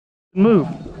Move.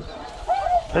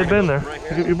 They've been there.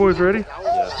 You boys ready?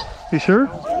 Yeah. You sure?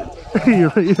 You're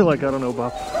like, I don't know,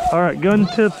 Bob. All right, gun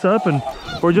tips up, and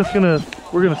we're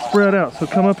gonna spread out. So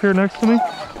come up here next to me,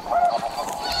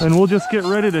 and we'll just get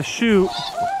ready to shoot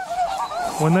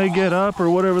when they get up or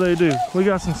whatever they do. We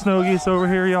got some snow geese over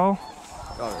here, y'all.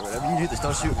 Alright, whatever you do, just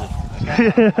don't shoot me.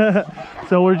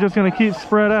 So we're just gonna keep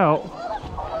spread out,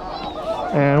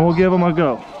 and we'll give them a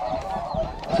go.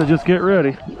 So just get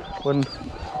ready.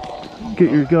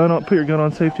 Get your gun on, put your gun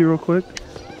on safety real quick.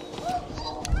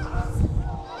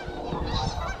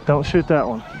 Don't shoot that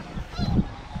one.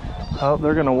 Oh,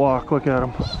 they're gonna walk, look at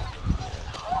them.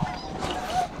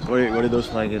 What are those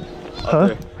flanking? Huh?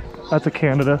 There. That's a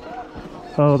Canada.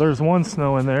 Oh, there's one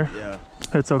snow in there. Yeah.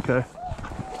 It's okay.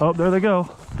 Oh, there they go.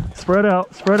 Spread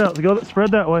out, spread out. Go,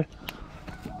 spread that way.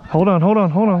 Hold on, hold on,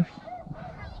 hold on.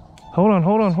 Hold on,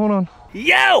 hold on, hold on.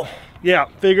 Yo! Yeah,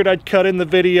 figured I'd cut in the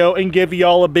video and give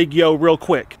y'all a big yo real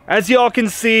quick. As y'all can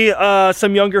see,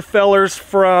 some younger fellers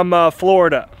from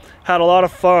Florida. Had a lot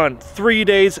of fun. 3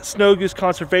 days snow goose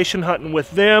conservation hunting with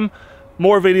them.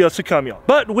 More videos to come, y'all.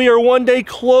 But we are one day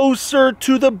closer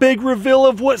to the big reveal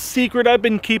of what secret I've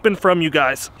been keeping from you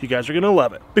guys. You guys are gonna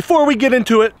love it. Before we get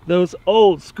into it, those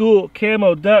old school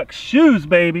camo duck shoes,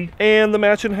 baby. And the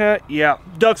matching hat, yeah.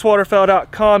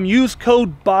 duckswaterfowl.com. Use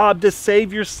code BOB to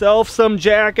save yourself some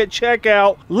jack at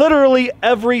checkout. Literally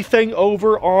everything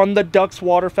over on the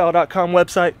duckswaterfowl.com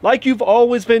website. Like you've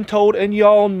always been told, and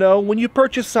y'all know, when you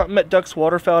purchase something at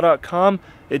duckswaterfowl.com,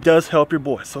 it does help your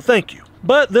boys, so thank you.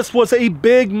 But this was a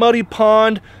big muddy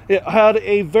pond. It had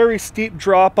a very steep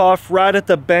drop off right at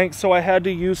the bank, so I had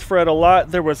to use Fred a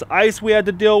lot. There was ice we had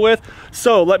to deal with.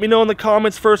 So let me know in the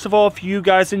comments, first of all, if you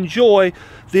guys enjoy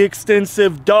the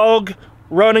extensive dog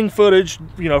running footage.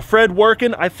 You know, Fred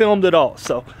working, I filmed it all.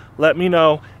 So let me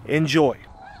know, enjoy.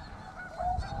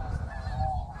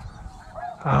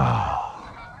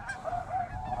 Oh,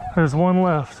 there's one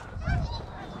left.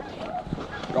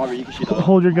 Robert, you can shoot off.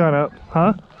 Hold your gun up,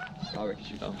 huh? Robert, you can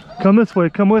shoot off. Come this way,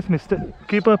 come with me.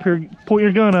 Keep up here, point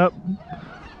your gun up.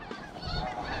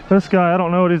 This guy, I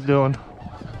don't know what he's doing.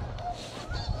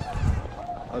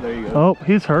 Oh, there you go. Oh,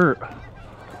 he's hurt.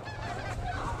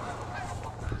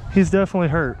 He's definitely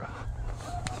hurt.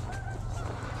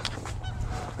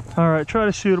 All right, try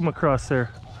to shoot him across there.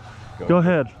 Go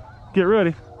ahead, get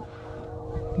ready.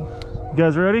 You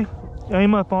guys ready?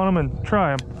 Aim up on him and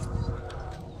try him.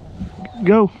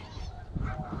 Go.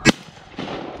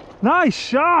 Nice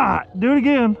shot. Do it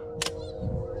again.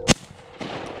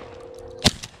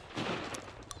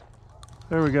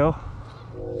 There we go.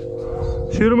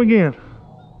 Shoot him again.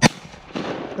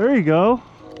 There you go.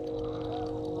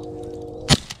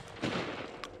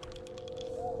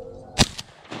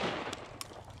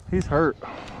 He's hurt.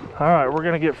 All right, we're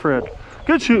gonna get Fred.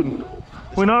 Good shooting.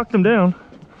 We knocked him down.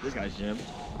 This guy's jammed.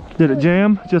 Did it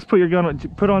jam? Just put your gun on,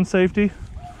 put on safety.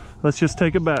 Let's just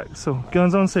take it back. So,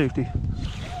 guns on safety.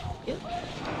 Yep.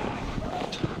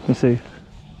 Let me see.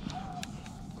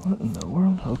 What in the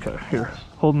world? Okay, here.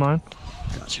 Hold mine.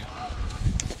 Got you.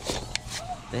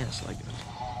 Damn, it's like it.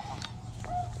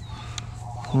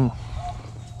 I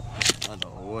don't know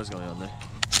what's going on there.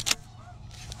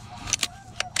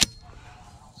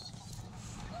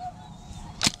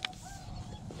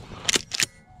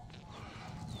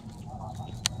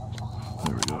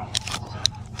 There we go.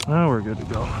 Now we're good to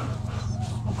go.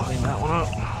 I'll clean that one up.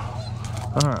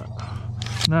 All right.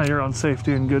 Now you're on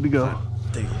safety and good to go.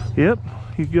 Thank you. Yep.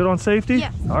 You good on safety?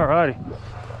 Yeah. All righty.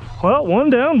 Well, one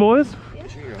down, boys.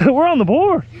 Yeah. We're on the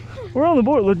board. We're on the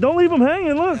board. Look, don't leave them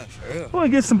hanging. Look. Yeah, I want to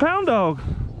get some pound dog.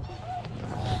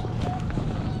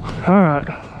 All right.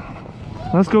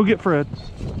 Let's go get Fred.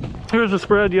 Here's the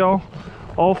spread, y'all.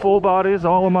 All full bodies,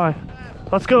 all of my.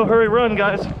 Let's go. Hurry, run,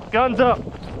 guys. Guns up.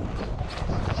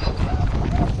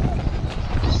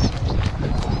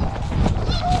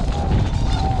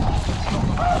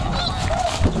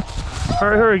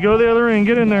 Hurry, hurry, go the other end,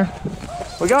 get in there.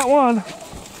 We got one.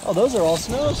 Oh, those are all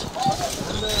snows.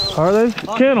 Are they?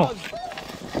 Kennel.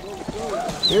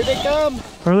 Here they come.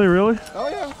 Are they really? Oh,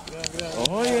 yeah.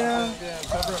 Oh, yeah.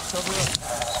 Cover up, cover up.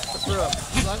 Cover up.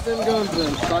 Sight them guns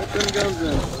in. Sight them guns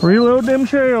in. Reload them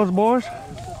shells, boys.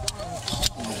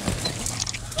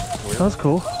 That's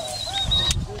cool.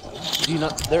 Do you know,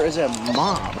 there is a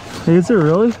mob. Is it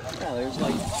really? Yeah, there's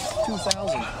like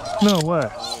 2,000. No way.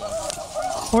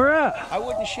 Where at? I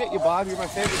wouldn't shit you, Bob. You're my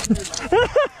favorite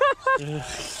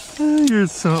kid. You're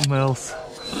something else.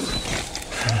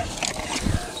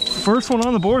 First one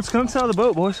on the board, skunks out of the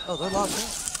boat, boys. Oh, they're locked in.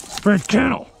 Spread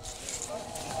kennel.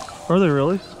 Are they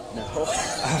really?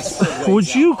 No.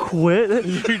 Would you quit?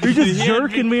 You're just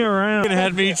jerking me around. It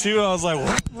had me too. I was like,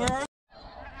 what?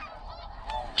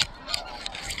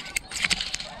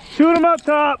 Shoot him up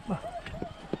top.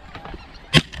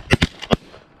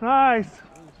 Nice.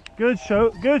 Good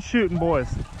shooting, boys.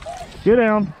 Get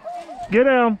down. Get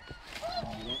down.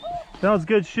 That was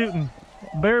good shooting.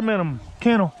 Bare minimum.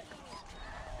 Kennel.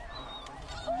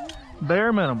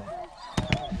 Bare minimum.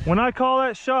 When I call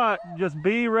that shot, just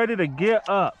be ready to get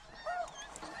up.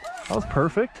 That was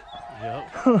perfect.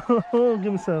 Yep.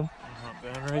 Give me some. Not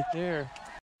bad right there.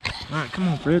 All right, come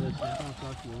on, Fred.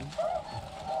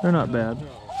 They're not bad.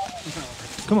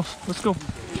 Come on, let's go.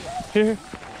 Here,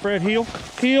 Fred, heel.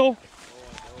 Heel.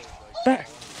 Back.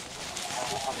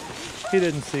 He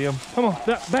didn't see him. Come on,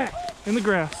 back. In the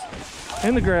grass.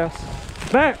 In the grass.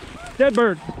 Back. Dead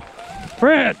bird.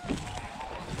 Fred.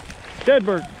 Dead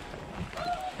bird.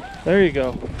 There you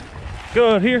go.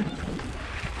 Good, here.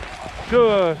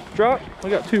 Good. Drop. We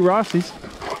got 2 Rossies.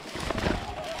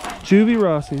 Juvie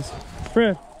Rossies.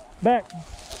 Fred, back.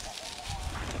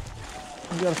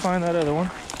 We gotta find that other one.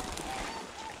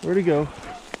 Where'd he go?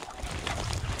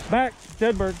 Back.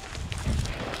 Dead bird.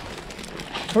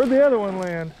 Where'd the other one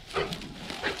land?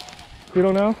 You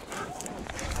don't know?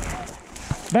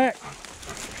 Back.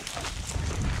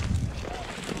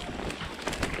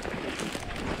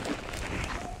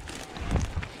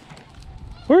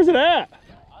 Where's it at?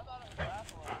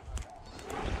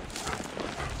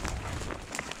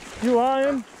 You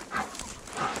lying?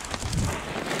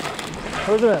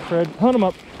 Where's it at, Fred? Hunt him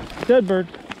up. Dead bird.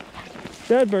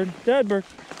 Dead bird. Dead bird.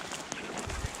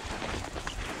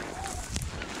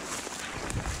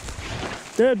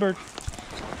 Dead bird.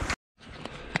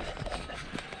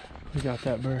 We got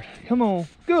that bird. Come on.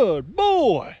 Good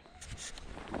boy.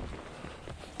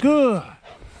 Good.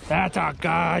 That's our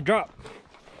guy. Drop.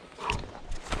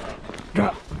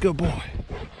 Drop. Good boy.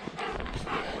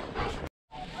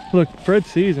 Look, Fred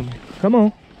sees him. Come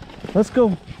on. Let's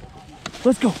go.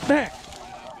 Let's go. Back.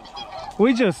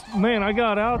 We just, man, I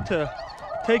got out to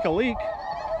take a leak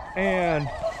and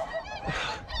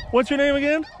what's your name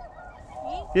again?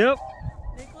 Me? Yep.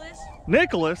 Nicholas?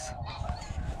 Nicholas?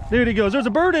 Dude, he goes, there's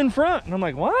a bird in front. And I'm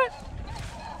like, what?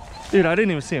 Dude, I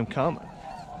didn't even see him coming.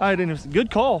 I didn't even see,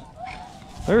 good call.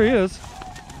 There he is.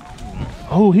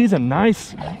 Oh, he's a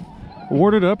nice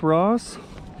warded up Ross.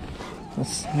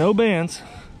 That's no bands.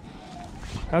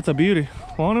 That's a beauty.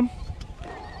 Want him?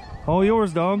 All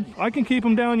yours, dog. I can keep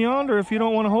him down yonder if you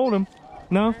don't want to hold him.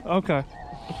 No? Okay.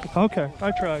 Okay,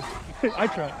 I tried. I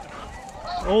tried.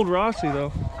 Old Rossi,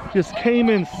 though, just came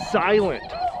in silent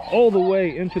all the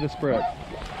way into the spread.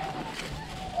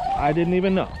 I didn't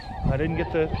even know. I didn't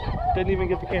even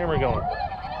get the camera going.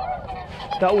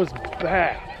 That was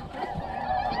bad.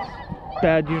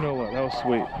 Bad, you know what? That was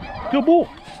sweet. Good boy.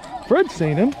 Fred's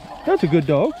seen him. That's a good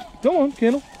dog. Go on,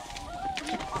 Kendall.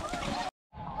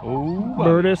 Oh,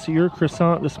 Burtis, your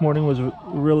croissant this morning was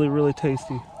really, really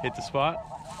tasty. hit the spot.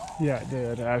 Yeah, it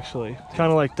did, actually.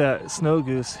 Kind of like that snow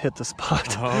goose hit the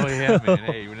spot. Oh yeah, man.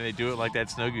 Hey, when they do it like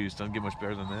that, snow goose don't get much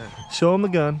better than that. Show him the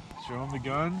gun. Show him the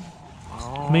gun.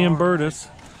 Me and Burtis,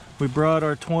 we brought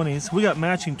our 20s. We got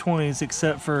matching 20s,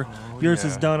 except for yours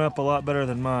is done up a lot better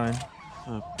than mine.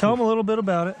 Tell them a little bit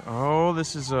about it. Oh,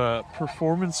 this is a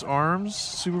Performance Arms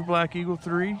Super Black Eagle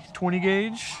 3 20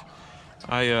 gauge.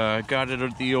 I got it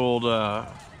at the old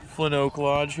Flint Oak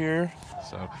Lodge here.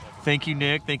 So thank you,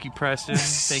 Nick. Thank you, Preston.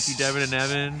 Thank you, Devin and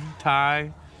Evan.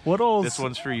 Ty. What all's, this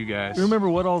one's for you guys. You remember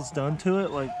what all's done to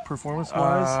it, like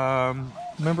performance-wise?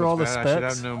 Remember all the specs? I should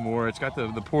have no more. It's got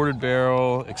the ported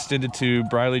barrel, extended tube,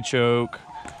 Briley choke,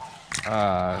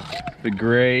 the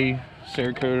gray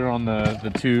Cerakote on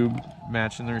the tube,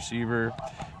 matching the receiver,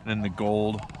 and then the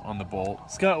gold on the bolt.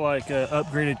 It's got like an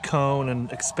upgraded cone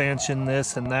and expansion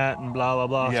this and that and blah, blah,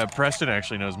 blah. Yeah, Preston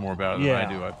actually knows more about it than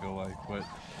I do, I feel like. But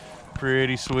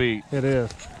pretty sweet. It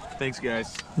is. Thanks,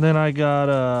 guys. Then I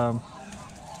got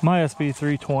my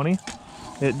SB320.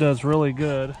 It does really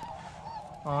good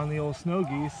on the old snow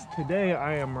geese. Today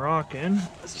I am rocking,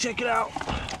 let's check it out.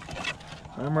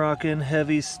 I'm rocking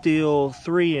heavy steel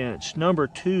 3-inch number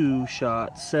 2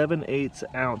 shot 7/8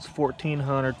 ounce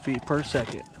 1400 feet per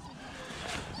second.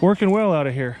 Working well out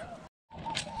of here.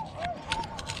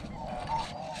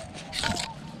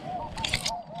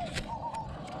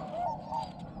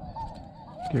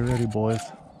 Get ready, boys.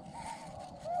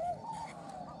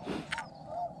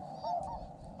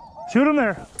 Shoot him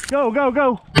there. Go, go,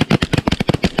 go.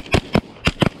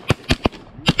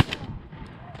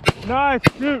 Nice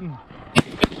shooting.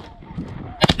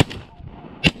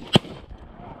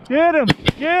 Get him,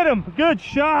 get him. Good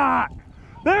shot.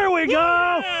 There we go.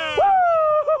 Yeah.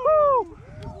 Woo!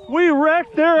 We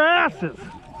wrecked their asses.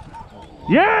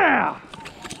 Yeah!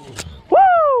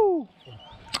 Woo!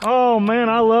 Oh man,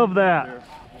 I love that.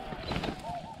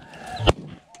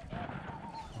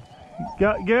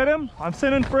 Get him? I'm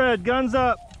sending Fred. Guns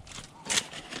up.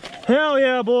 Hell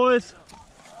yeah, boys.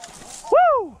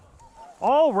 Woo!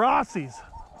 All Rossies.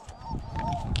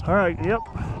 All right, yep.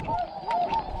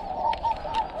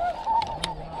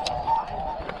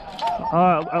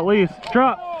 At least.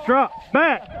 Drop,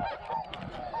 back.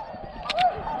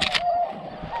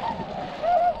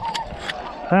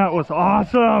 That was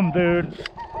awesome, dude.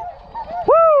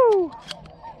 Woo!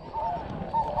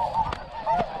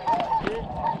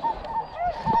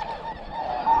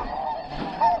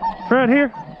 Fred,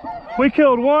 here. We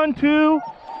killed 1, 2,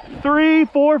 3,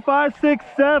 4, 5, 6,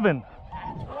 7.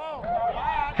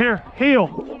 Here,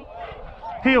 heel.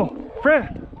 Heel.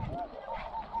 Fred.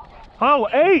 Oh,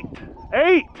 8.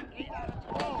 8.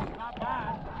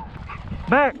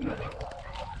 Back.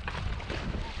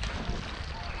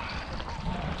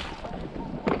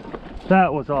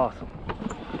 That was awesome.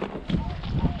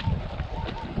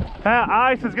 That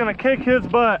ice is gonna kick his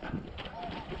butt.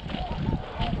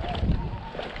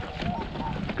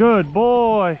 Good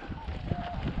boy.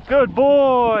 Good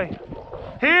boy.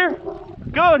 Here.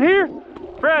 Good. Here.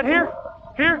 Fred, here.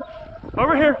 Here.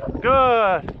 Over here.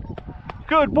 Good.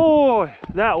 Good boy.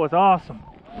 That was awesome.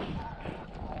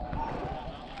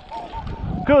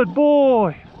 Good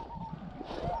boy.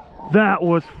 That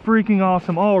was freaking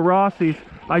awesome. All Rossies.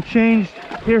 I changed.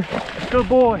 Here. Good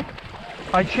boy.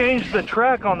 I changed the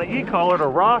track on the e-collar to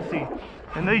Rossi,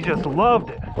 and they just loved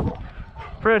it.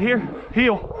 Fred, here.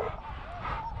 Heel.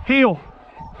 Heel.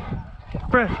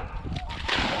 Fred.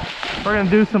 We're gonna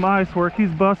do some ice work. He's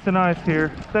busting ice here.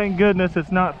 Thank goodness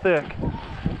it's not thick.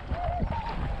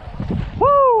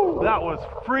 Woo! That was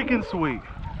freaking sweet.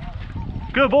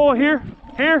 Good boy. Here.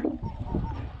 Here.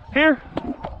 Here.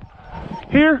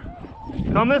 Here.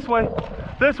 Come this way.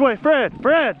 This way. Fred.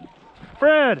 Fred.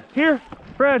 Fred. Here.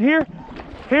 Fred. Here.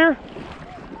 Here.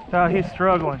 Ah, he's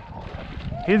struggling.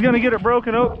 He's gonna get it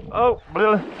broken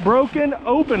broken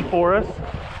open for us.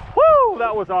 Woo!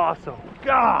 That was awesome.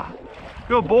 God.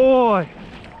 Good boy.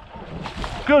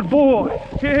 Good boy.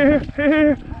 Here,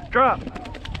 here. Drop.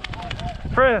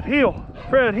 Fred, heel.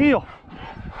 Fred, heel.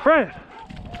 Fred.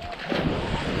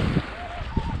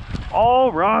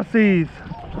 All Rossies.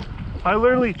 I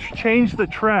literally changed the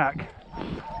track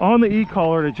on the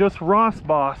e-collar to just Ross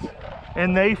Boss,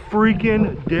 and they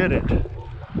freaking did it.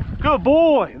 Good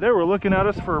boy. They were looking at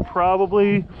us for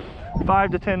probably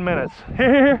 5 to 10 minutes.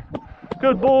 Here.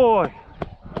 Good boy.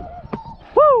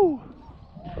 Woo!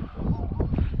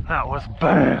 That was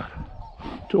bad.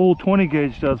 The old 20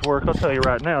 gauge does work, I'll tell you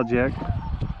right now, Jack.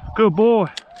 Good boy.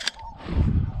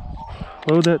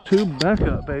 Load that tube back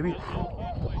up, baby.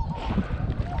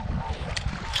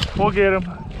 We'll get him.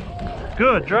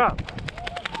 Good, drop.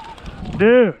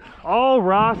 Dude, all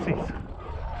Rossies.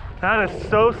 That is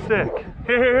so sick.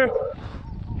 Here,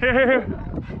 here,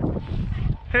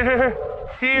 here,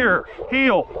 here,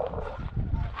 heel.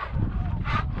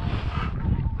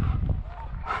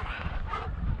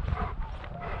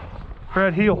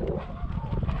 Fred, heel.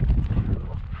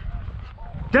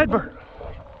 Deadbird.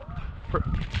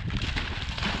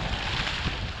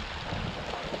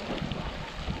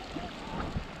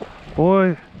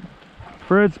 Boy,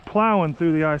 Fred's plowing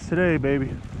through the ice today,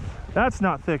 baby. That's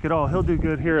not thick at all. He'll do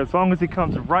good here as long as he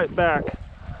comes right back.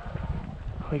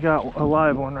 We got a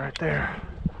live one right there.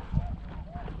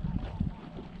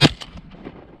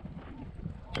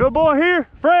 Good boy, here.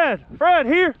 Fred, Fred,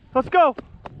 here. Let's go.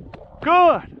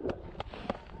 Good.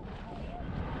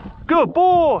 Good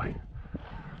boy.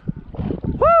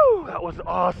 Woo, that was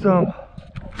awesome.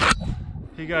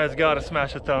 You guys gotta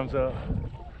smash a thumbs up.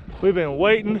 We've been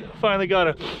waiting. Finally got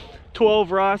a 12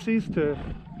 Rossies to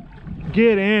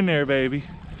get in there, baby.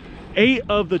 8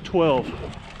 of the 12.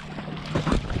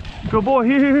 Good boy,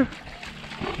 here.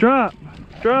 Drop,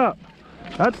 drop.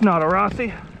 That's not a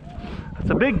Rossi. That's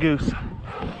a big goose.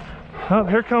 Oh,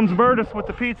 here comes Bertus with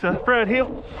the pizza. Fred,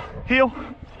 heel, heel,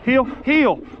 heel,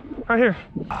 heel. Right here.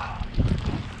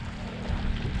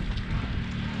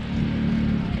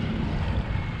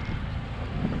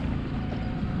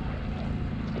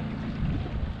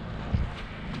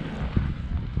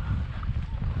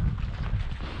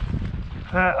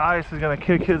 That ice is gonna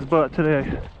kick his butt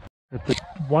today. If the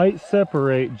white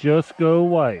separate, just go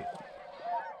white.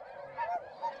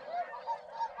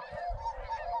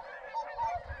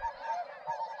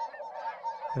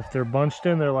 If they're bunched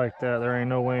in there like that, there ain't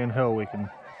no way in hell we can.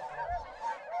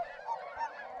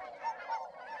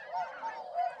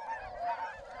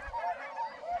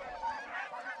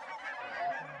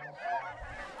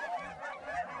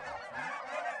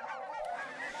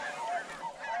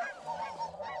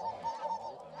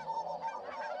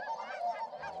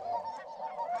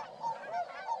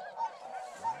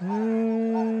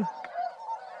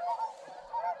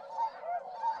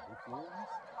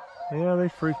 Yeah, they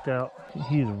freaked out.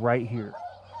 He's right here.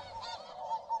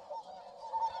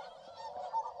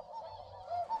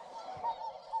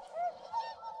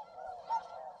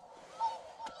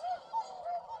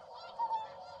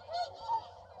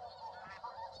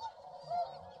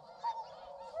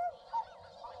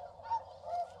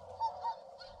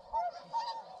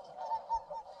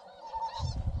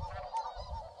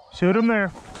 Shoot him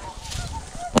there.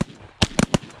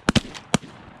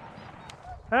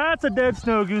 That's a dead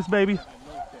snow goose, baby.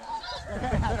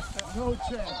 No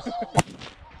chance.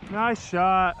 Nice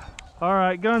shot. All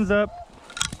right, guns up.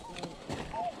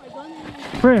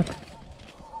 Friend.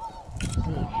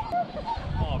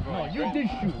 No, you did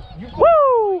shoot.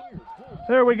 Woo!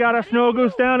 There we got a snow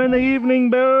goose down in the evening,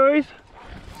 boys.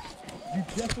 You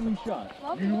definitely shot.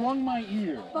 Bobby. You rung my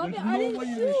ear. Bobby, There's I no didn't way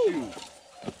you shoot. didn't shoot.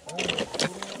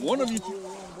 One of you.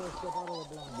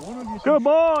 Good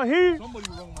boy, he. Somebody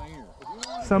rung my ear.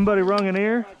 Somebody rung an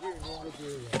ear.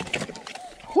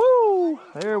 Woo!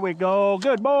 There we go.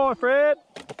 Good boy, Fred.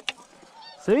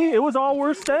 See, it was all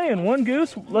worth staying. One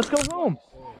goose. Let's go home.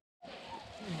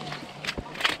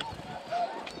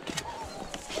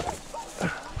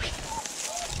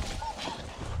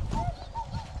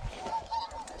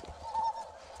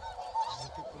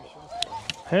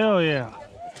 Hell yeah.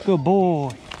 Good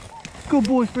boy. Good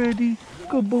boy, Freddy.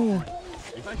 Good boy.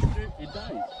 If I shoot it, it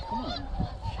dies. Come on.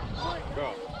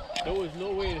 Bro, there was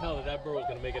no way in hell that that bird was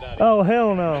gonna make it out of Oh,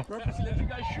 hell no. Purposely let you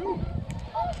guys shoot.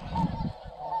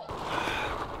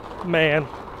 Man,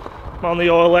 I'm on the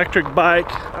old electric bike.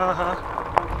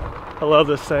 I love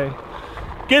this thing.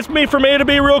 Gets me from A to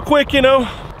B real quick, you know.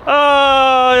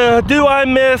 Do I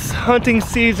miss hunting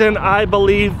season? I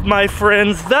believe, my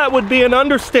friends, that would be an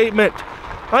understatement.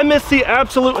 I miss the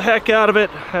absolute heck out of it,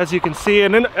 as you can see,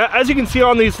 and then, as you can see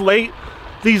on these later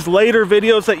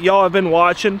videos that y'all have been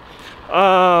watching.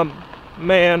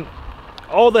 Man,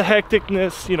 all the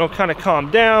hecticness, you know, kind of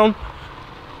calmed down,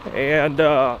 and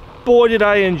boy, did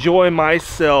I enjoy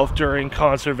myself during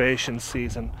conservation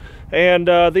season. And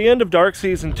the end of dark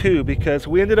season too, because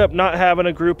we ended up not having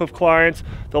a group of clients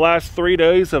the last 3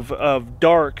 days of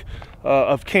dark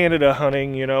of Canada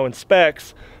hunting, you know, and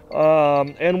specs.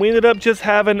 And we ended up just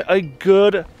having a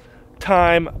good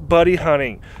time buddy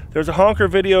hunting. There's a honker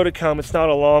video to come. It's not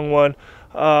a long one,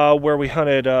 where we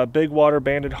hunted big water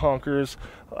banded honkers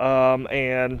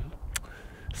and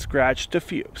scratched a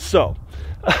few. So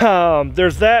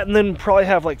there's that, and then probably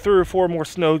have like 3 or 4 more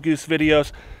snow goose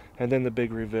videos, and then the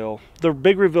big reveal. The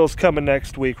big reveal's coming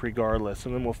next week regardless,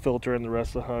 and then we'll filter in the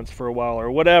rest of the hunts for a while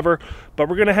or whatever. But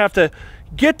we're gonna have to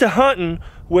get to hunting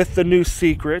with the new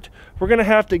secret. We're gonna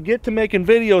have to get to making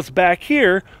videos back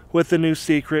here with the new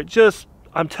secret. Just,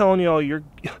 I'm telling y'all,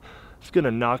 it's gonna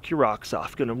knock your rocks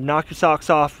off. Gonna knock your socks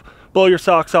off, blow your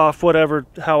socks off, whatever,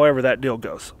 however that deal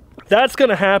goes. That's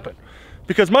gonna happen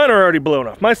because mine are already blown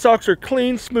off. My socks are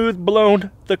clean, smooth, blown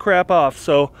the crap off.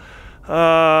 So,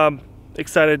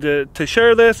 excited to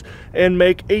share this and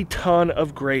make a ton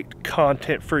of great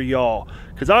content for y'all,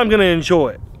 because I'm gonna enjoy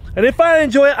it. And if I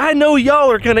enjoy it, I know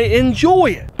y'all are gonna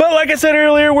enjoy it. But like I said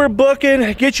earlier, we're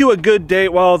booking. Get you a good date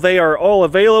while they are all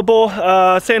available.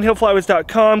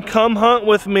 Sandhillflyways.com. Come hunt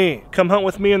with me. Come hunt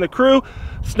with me and the crew.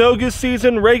 Snow goose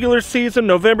season, regular season,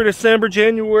 November, December,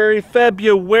 January,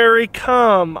 February.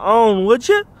 Come on, would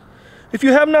you? If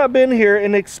you have not been here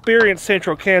and experienced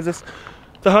Central Kansas,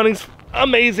 the hunting's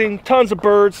amazing. Tons of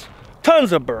birds.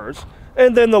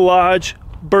 And then the lodge,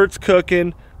 birds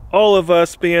cooking, all of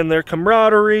us being there,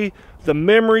 camaraderie, the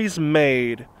memories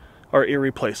made are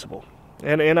irreplaceable.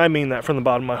 And I mean that from the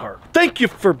bottom of my heart. Thank you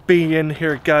for being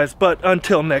here, guys, but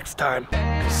until next time.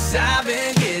 'Cause I've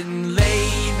been getting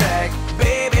laid back,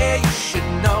 baby, you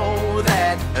should know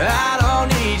that I don't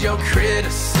need your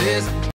criticism.